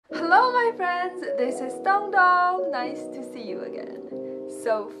Hello my friends, this is DongDong. Nice to see you again.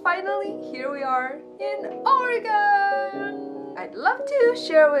 So finally, here we are in Oregon. I'd love to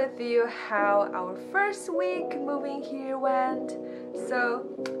share with you how our first week moving here went. So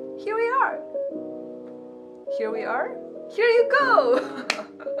here we are. Here we are. Here you go!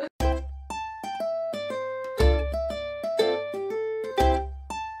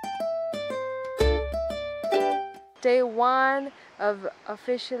 Day one of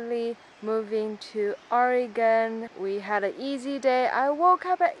officially moving to Oregon. We had an easy day. I woke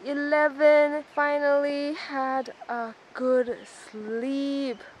up at 11, finally had a good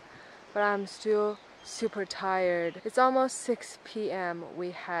sleep, but I'm still super tired. It's almost 6 p.m. We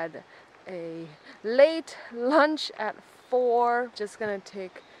had a late lunch at 4. Just gonna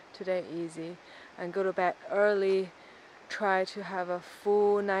take today easy and go to bed early. Try to have a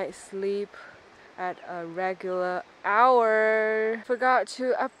full night's sleep at a regular hour. Forgot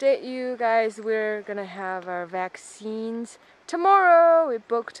to update you guys, we're gonna have our vaccines tomorrow. We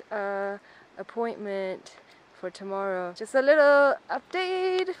booked a appointment for tomorrow. Just a little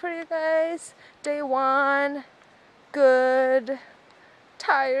update for you guys. Day one, good,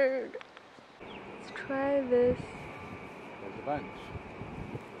 tired. Let's try this. There's a bunch.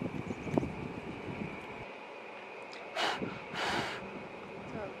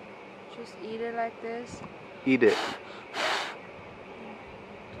 Just eat it like this. Eat it.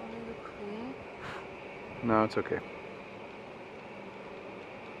 Don't need to clean. No, it's okay.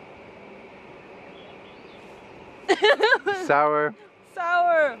 Sour.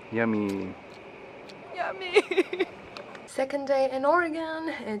 Sour. Yummy. Yummy. Second day in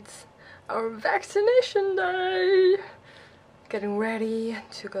Oregon. It's our vaccination day. Getting ready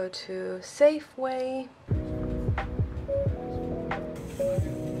to go to Safeway.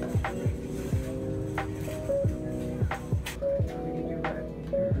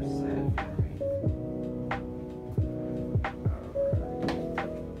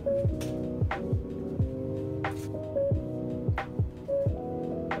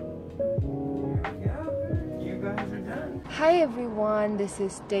 Hi everyone, this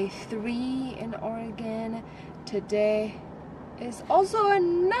is day 3 in Oregon. Today is also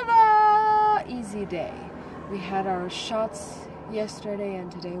another easy day. We had our shots yesterday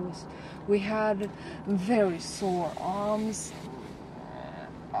and today we had very sore arms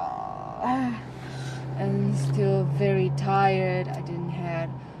and still very tired. I didn't have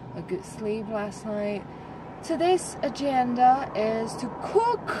a good sleep last night. Today's agenda is to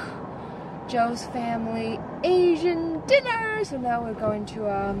cook Joe's family Asian dinner. So now we're going to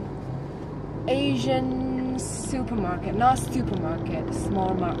Asian supermarket, not supermarket,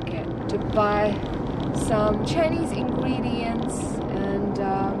 small market, to buy some Chinese ingredients and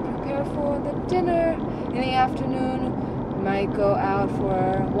prepare for the dinner. In the afternoon, we might go out for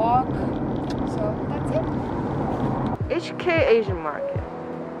a walk. So that's it. HK Asian Market.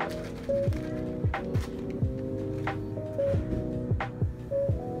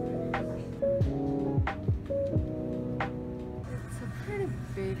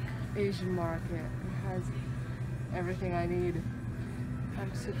 Big Asian market. It has everything I need.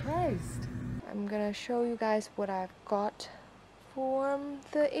 I'm surprised. I'm gonna show you guys what I've got from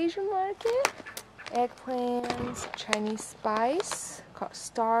the Asian market. Eggplants, Chinese spice, called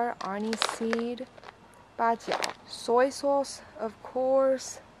star aniseed, 八角, soy sauce, of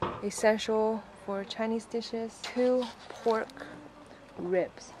course, essential for Chinese dishes, 2 pork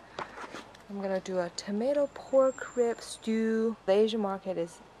ribs. I'm gonna do a tomato pork rib stew. The Asian market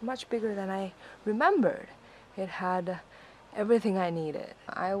is much bigger than I remembered. It had everything I needed.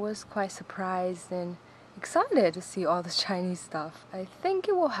 I was quite surprised and excited to see all the Chinese stuff. I think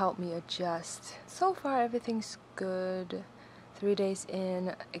it will help me adjust. So far everything's good. 3 days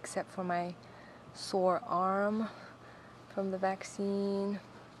in, except for my sore arm from the vaccine.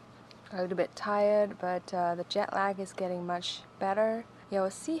 A little bit tired, but the jet lag is getting much better. Yeah,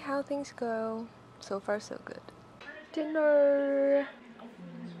 we'll see how things go. So far, so good. Dinner!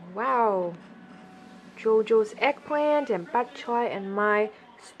 Wow! Jojo's eggplant and bok choy and my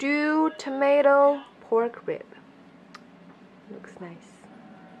stewed tomato pork rib. Looks nice.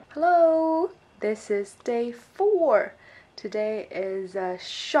 Hello! This is day 4. Today is a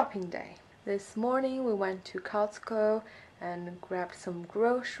shopping day. This morning we went to Costco and grabbed some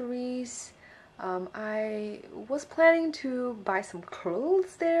groceries. I was planning to buy some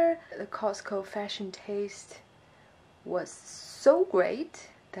clothes there. The Costco fashion taste was so great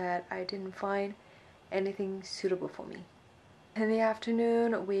that I didn't find anything suitable for me. In the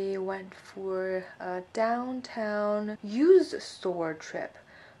afternoon, we went for a downtown used store trip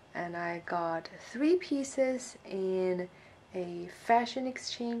and I got 3 pieces in a fashion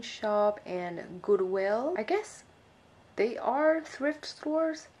exchange shop, and Goodwill. I guess they are thrift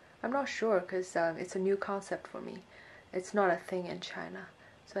stores. I'm not sure because it's a new concept for me. It's not a thing in China.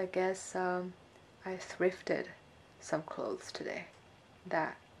 So I guess I thrifted some clothes today.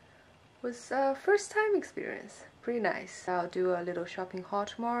 That was a first time experience. Pretty nice. I'll do a little shopping haul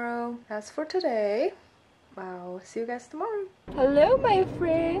tomorrow. As for today, I'll see you guys tomorrow. Hello my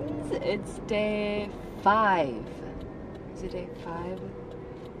friends, it's day 5. Is it day 5? I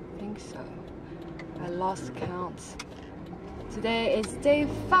think so. I lost counts. Today is day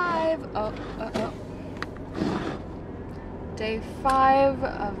 5. Day 5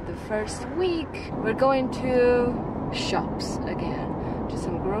 of the first week. We're going to shops again. To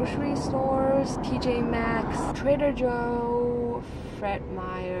some grocery stores, TJ Maxx, Trader Joe, Fred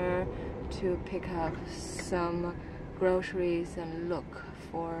Meyer, to pick up some groceries and look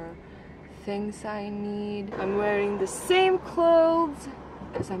for things I need. I'm wearing the same clothes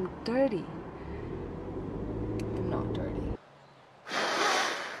because I'm dirty. I'm not dirty.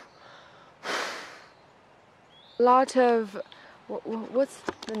 A lot of... what's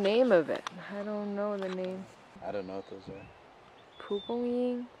the name of it? I don't know the name. I don't know what those are.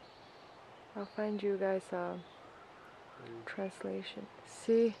 Pugong. I'll find you guys a translation.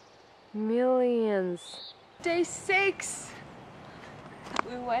 See? Millions. Day 6!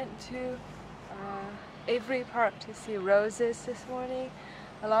 We went to Avery Park to see roses this morning.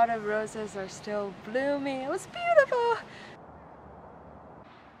 A lot of roses are still blooming. It was beautiful!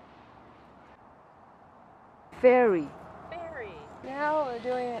 Ferry. Now we're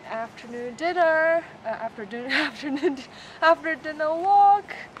doing an afternoon dinner, after dinner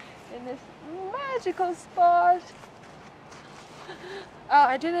walk in this magical spot.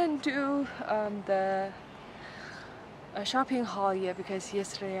 I didn't do the shopping haul yet because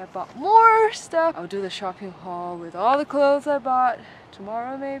yesterday I bought more stuff. I'll do the shopping haul with all the clothes I bought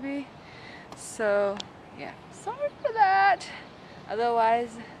tomorrow maybe. So yeah, sorry for that.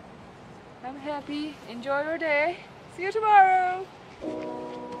 Otherwise, I'm happy. Enjoy your day. See you tomorrow.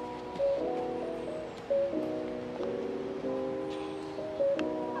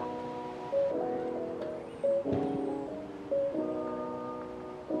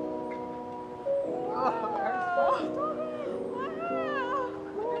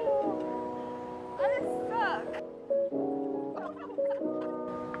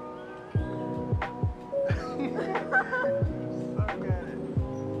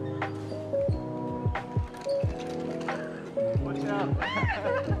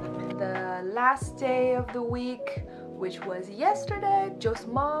 The last day of the week, which was yesterday, Joe's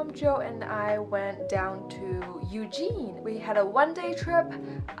mom, Joe, and I went down to Eugene. We had a one-day trip.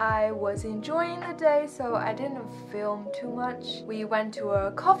 I was enjoying the day, so I didn't film too much. We went to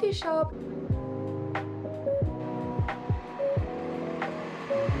a coffee shop.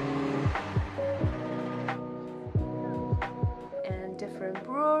 And different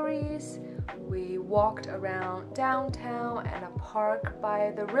breweries. We walked around downtown and a park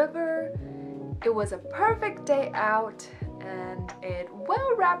by the river. It was a perfect day out and it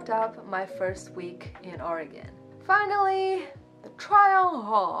well wrapped up my first week in Oregon. Finally, the try-on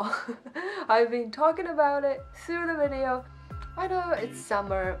haul. I've been talking about it through the video. I know it's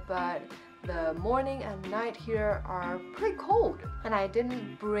summer, but the morning and night here are pretty cold and I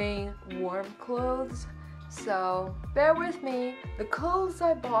didn't bring warm clothes. So bear with me. The clothes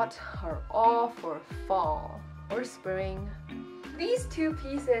I bought are all for fall or spring. These two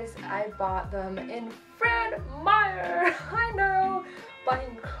pieces, I bought them in Fred Meyer. I know,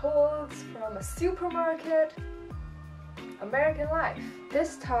 buying clothes from a supermarket. American life.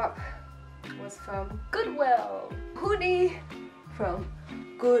 This top was from Goodwill. Hoodie from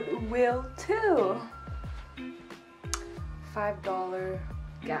Goodwill too. $5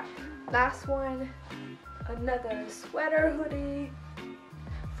 Gap. Last one, another sweater hoodie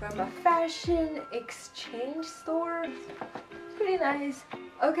from a fashion exchange store. Pretty nice.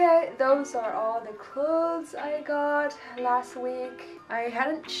 Okay, those are all the clothes I got last week. I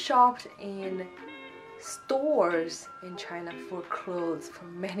hadn't shopped in stores in China for clothes for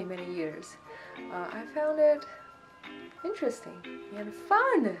many years. I found it interesting and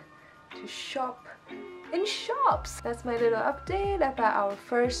fun to shop in shops. That's my little update about our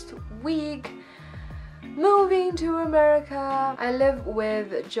first week moving to America. I live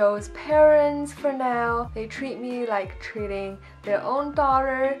with Joe's parents for now. They treat me like treating their own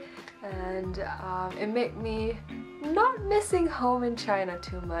daughter, and it made me not missing home in China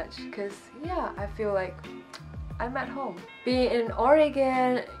too much because yeah, I feel like I'm at home. Being in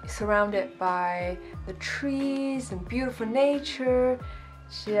Oregon, surrounded by the trees and beautiful nature,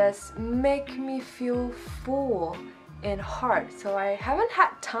 just make me feel full in heart, so I haven't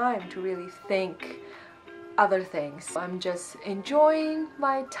had time to really think other things. I'm just enjoying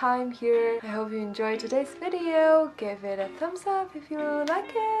my time here. I hope you enjoyed today's video. Give it a thumbs up if you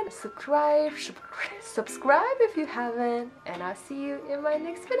like it. Subscribe if you haven't, and I'll see you in my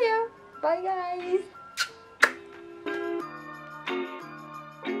next video. Bye guys!